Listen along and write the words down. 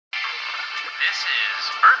This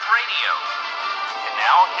is Earth Radio. And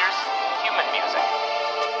now here's human music.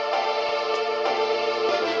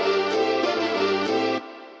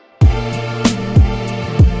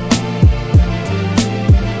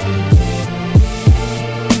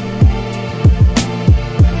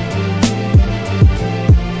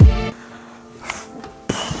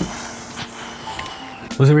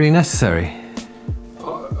 Was it really necessary?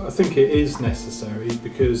 I think it is necessary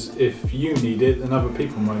because if you need it, then other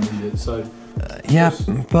people might need it. So yeah,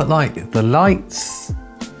 but like the lights,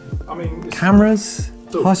 I mean, cameras.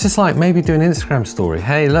 I was just like maybe do an Instagram story.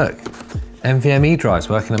 Hey, look, NVMe drives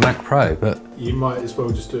working on Mac Pro, but you might as well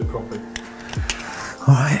just do it properly.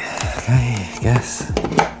 All right, okay, I guess.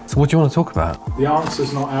 So what do you want to talk about? The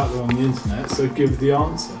answer's not out there on the internet, so give the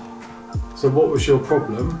answer. So what was your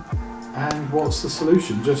problem? And what's the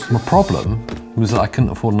solution? Just my problem was that I couldn't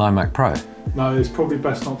afford an iMac Pro. No, it's probably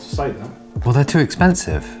best not to say that. Well, they're too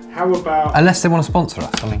expensive. How about... Unless they want to sponsor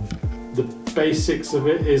us, I mean... The basics of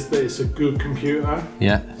it is that it's a good computer.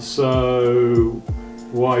 Yeah. So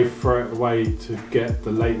why throw it away to get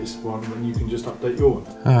the latest one when you can just update your one?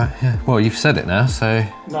 Alright, yeah. Well, you've said it now, so...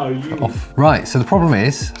 No, you... Off. Right, so the problem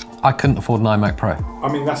is, I couldn't afford an iMac Pro.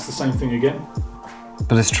 I mean, that's the same thing again.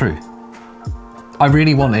 But it's true. I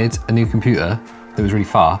really wanted a new computer that was really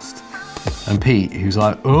fast. And Pete, who's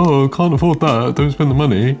like, oh, can't afford that, don't spend the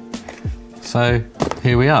money. So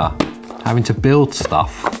here we are, having to build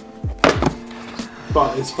stuff.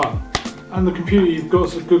 But it's fun. And the computer you've got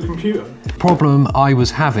is a good computer. The problem I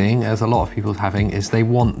was having, as a lot of people are having, is they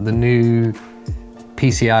want the new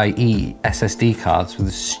PCIe SSD cards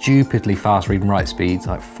with stupidly fast read and write speeds,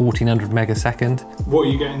 like 1400 megasecond. What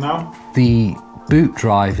are you getting now? The boot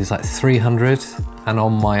drive is like 300, and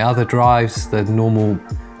on my other drives, the normal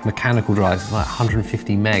mechanical drives, is like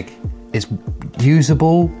 150 meg. It's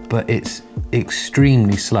usable, but it's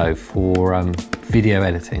extremely slow for video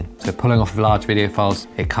editing. So pulling off large video files,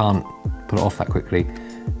 it can't pull it off that quickly.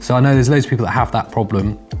 So I know there's loads of people that have that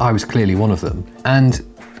problem. I was clearly one of them. And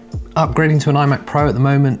upgrading to an iMac Pro at the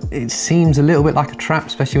moment, it seems a little bit like a trap,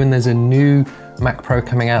 especially when there's a new Mac Pro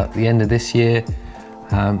coming out at the end of this year.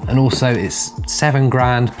 And also it's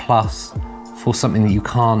 $7,000 plus for something that you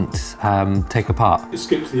can't take apart. You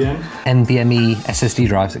skip to the end. NVMe SSD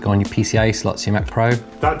drives that go on your PCIe slots, your Mac Pro.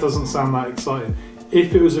 That doesn't sound that exciting.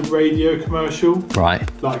 If it was a radio commercial, right,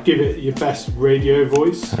 like give it your best radio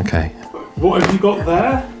voice. Okay. What have you got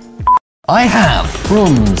there? I have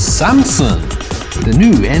from Samsung the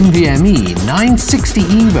new NVMe 960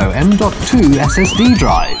 EVO M.2 SSD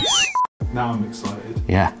drives. Now I'm excited.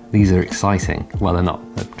 Yeah, these are exciting. Well, they're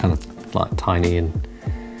not. They're kind of like tiny and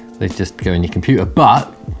they just go in your computer,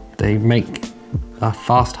 but they make a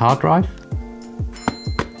fast hard drive.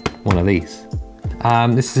 One of these.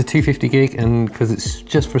 This is a 250 gig, and because it's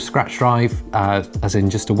just for a scratch drive, as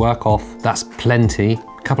in just to work off, that's plenty.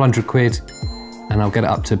 A couple £100, and I'll get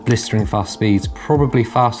it up to blistering fast speeds, probably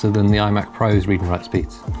faster than the iMac Pro's read and write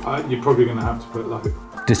speeds. You're probably going to have to put like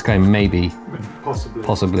a disclaimer, maybe,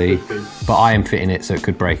 possibly, but I am fitting it so it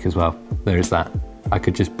could break as well. There is that. I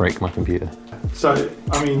could just break my computer. So,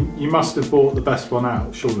 I mean, you must have bought the best one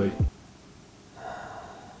out, surely.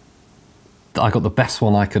 I got the best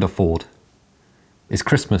one I could afford. It's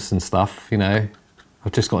Christmas and stuff, you know.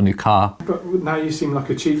 I've just got a new car. But now you seem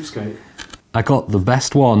like a cheapskate. I got the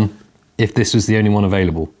best one if this was the only one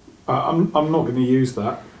available. I'm not going to use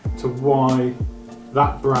that to why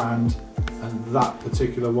that brand and that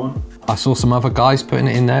particular one. I saw some other guys putting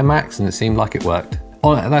it in their Macs and it seemed like it worked.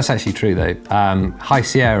 Oh, that's actually true though. High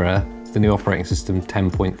Sierra, the new operating system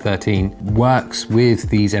 10.13, works with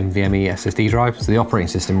these NVMe SSD drives. So the operating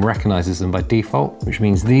system recognizes them by default, which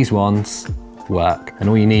means these ones work. And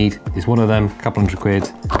all you need is one of them, a couple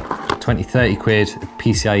 £100, 20, 30 quid, a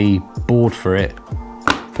PCIe board for it,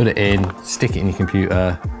 put it in, stick it in your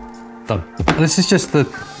computer, done. And this is just the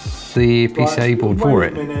PCIe board for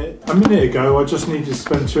it. A minute ago, I just needed to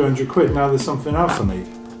spend 200 quid. Now there's something else I need.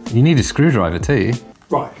 You need a screwdriver too.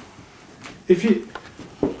 Right.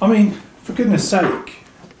 I mean, for goodness sake.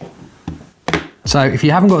 So if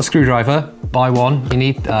you haven't got a screwdriver, buy one. You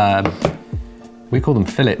need, we call them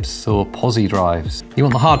Phillips or POSI drives. You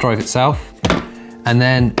want the hard drive itself, and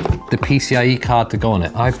then the PCIe card to go on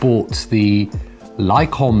it. I bought the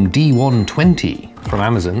Lycom D120 from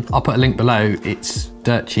Amazon. I'll put a link below. It's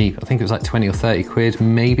dirt cheap. I think it was like 20 or 30 quid,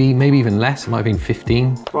 maybe even less. It might have been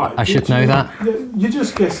 15. Right. I should know that. You're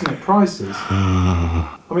just guessing at prices.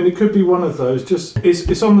 I mean, it could be one of those. Just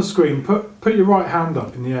it's on the screen. Put your right hand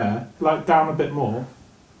up in the air, like down a bit more.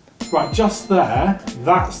 Right, just there.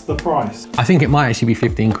 That's the price. I think it might actually be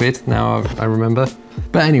 15 quid now. I remember.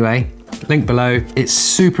 But anyway, Link below. It's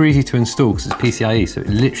super easy to install because it's PCIe, so it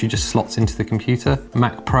literally just slots into the computer.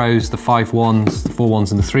 Mac Pros, the 5 ones, the 4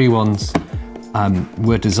 ones and the 3 ones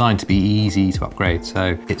were designed to be easy to upgrade.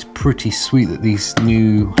 So it's pretty sweet that these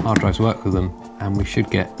new hard drives work with them, and we should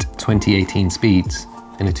get 2018 speeds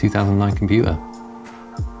in a 2009 computer.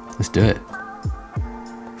 Let's do it.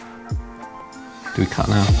 Do we cut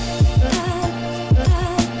now?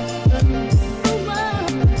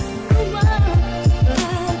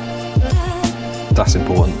 That's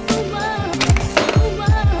important.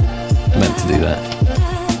 Meant to do that.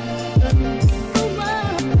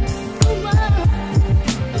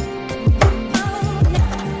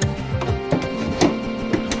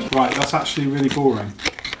 Right, that's actually really boring.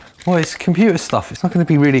 Well, it's computer stuff. It's not going to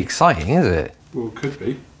be really exciting, is it? Well, it could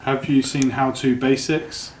be. Have you seen How To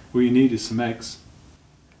Basics? All you need is some eggs.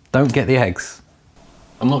 Don't get the eggs.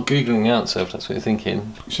 I'm not Googling the answer, if that's what you're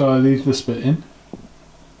thinking. Shall I leave this bit in?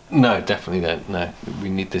 No, definitely don't. No, we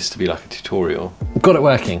need this to be like a tutorial. Got it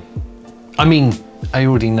working. I mean, I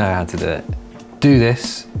already know how to do it. Do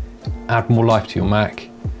this, add more life to your Mac,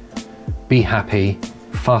 be happy,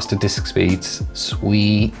 faster disk speeds,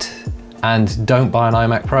 sweet, and don't buy an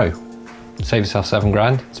iMac Pro. Save yourself 7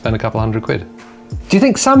 grand, spend a couple £100. Do you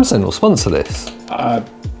think Samsung will sponsor this?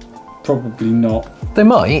 Probably not. They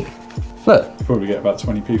might. Look. You'll probably get about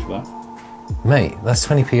 20p for that. Mate, that's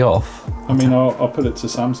 20p off. I mean, I'll put it to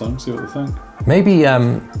Samsung, see what they think. Maybe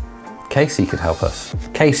Casey could help us.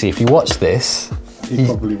 Casey, if you watch this... He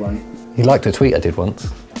probably won't. He liked a tweet I did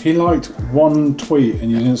once. He liked one tweet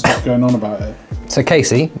and you didn't stop going on about it. So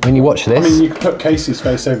Casey, when you watch this... I mean, you could put Casey's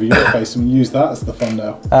face over your face and use that as the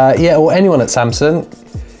thumbnail. Yeah, or anyone at Samsung.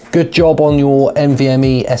 Good job on your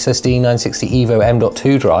NVMe SSD 960 EVO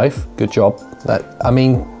M.2 drive. Good job. I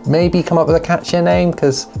mean, maybe come up with a catchier name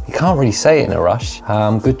because you can't really say it in a rush.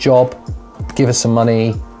 Good job. Give us some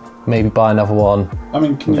money. Maybe buy another one. I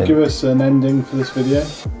mean, can you give us an ending for this video?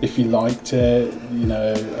 If you liked it, you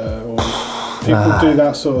know, or people do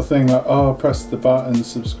that sort of thing, like, oh, press the button,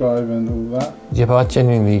 subscribe and all that. Yeah, but I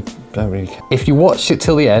genuinely don't really care. If you watched it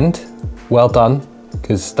till the end, well done,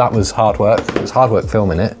 because that was hard work. It was hard work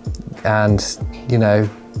filming it. And, you know,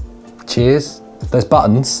 cheers. If there's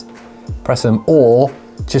buttons, press them, or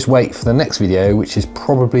just wait for the next video, which is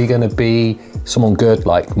probably going to be someone good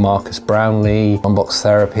like Marcus Brownlee, Unbox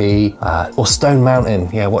Therapy, or Stone Mountain.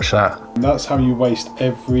 Yeah, watch that. That's how you waste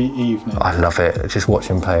every evening. I love it. Just watch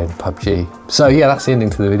him playing PUBG. So yeah, that's the ending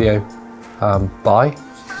to the video. Bye.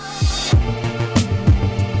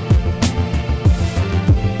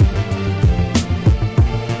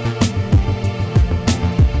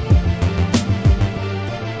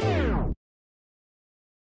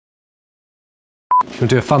 We'll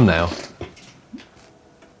do a thumbnail.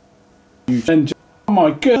 Oh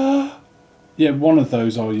my god! Yeah, one of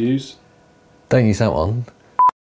those I'll use. Don't use that one.